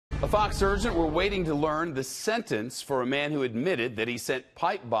Fox surgeon, we're waiting to learn the sentence for a man who admitted that he sent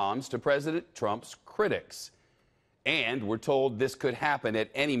pipe bombs to President Trump's critics. And we're told this could happen at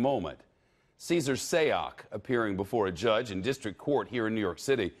any moment. Cesar Sayoc appearing before a judge in district court here in New York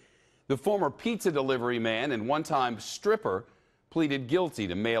City. The former pizza delivery man and one-time stripper pleaded guilty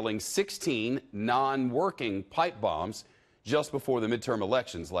to mailing 16 non-working pipe bombs just before the midterm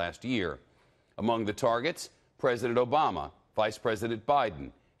elections last year. Among the targets, President Obama, Vice President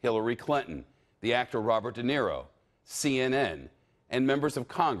Biden, Hillary Clinton, the actor Robert De Niro, CNN, and members of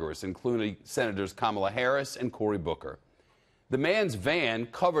Congress, including Senators Kamala Harris and Cory Booker. The man's van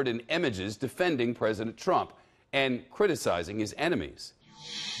covered in images defending President Trump and criticizing his enemies.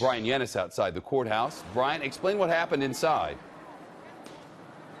 Brian Yennis outside the courthouse. Brian, explain what happened inside.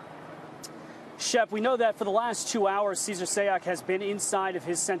 Shep, we know that for the last 2 hours, Cesar Sayoc has been inside of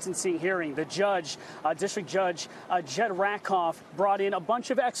his sentencing hearing. The judge, District Judge Jed Rakoff, brought in a bunch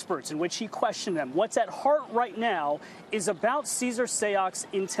of experts in which he questioned them. What's at heart right now is about Cesar Sayoc's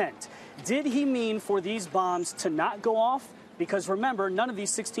intent. Did he mean for these bombs to not go off? Because remember, none of these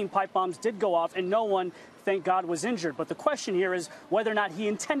 16 pipe bombs did go off, and no one, thank God, was injured. But the question here is whether or not he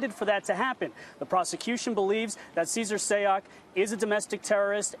intended for that to happen. The prosecution believes that Cesar Sayoc is a domestic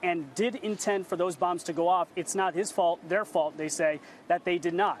terrorist and did intend for those bombs to go off. It's not his fault, their fault, they say, that they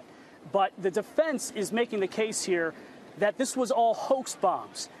did not. But the defense is making the case here that this was all hoax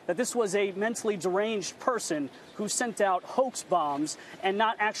bombs, that this was a mentally deranged person who sent out hoax bombs and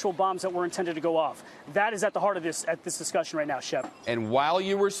not actual bombs that were intended to go off. That is at the heart of this discussion right now, Shep. And while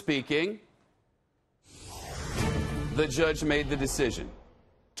you were speaking, the judge made the decision.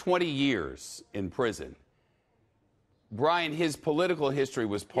 20 years in prison. Brian, his political history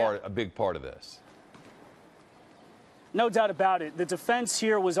was a big part of this. No doubt about it. The defense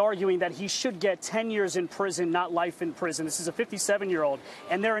here was arguing that he should get 10 years in prison, not life in prison. This is a 57-year-old,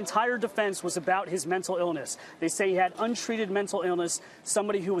 and their entire defense was about his mental illness. They say he had untreated mental illness,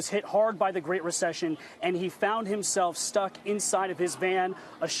 somebody who was hit hard by the Great Recession, and he found himself stuck inside of his van,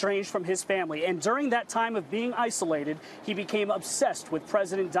 estranged from his family. And during that time of being isolated, he became obsessed with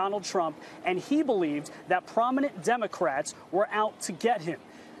President Donald Trump, and he believed that prominent Democrats were out to get him.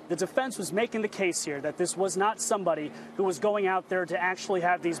 The defense was making the case here that this was not somebody who was going out there to actually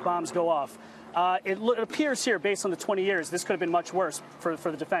have these bombs go off. It appears here, based on the 20 years, this could have been much worse for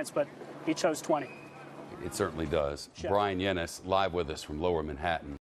the defense, but he chose 20. It certainly does. Sure. Brian Yennis, live with us from Lower Manhattan.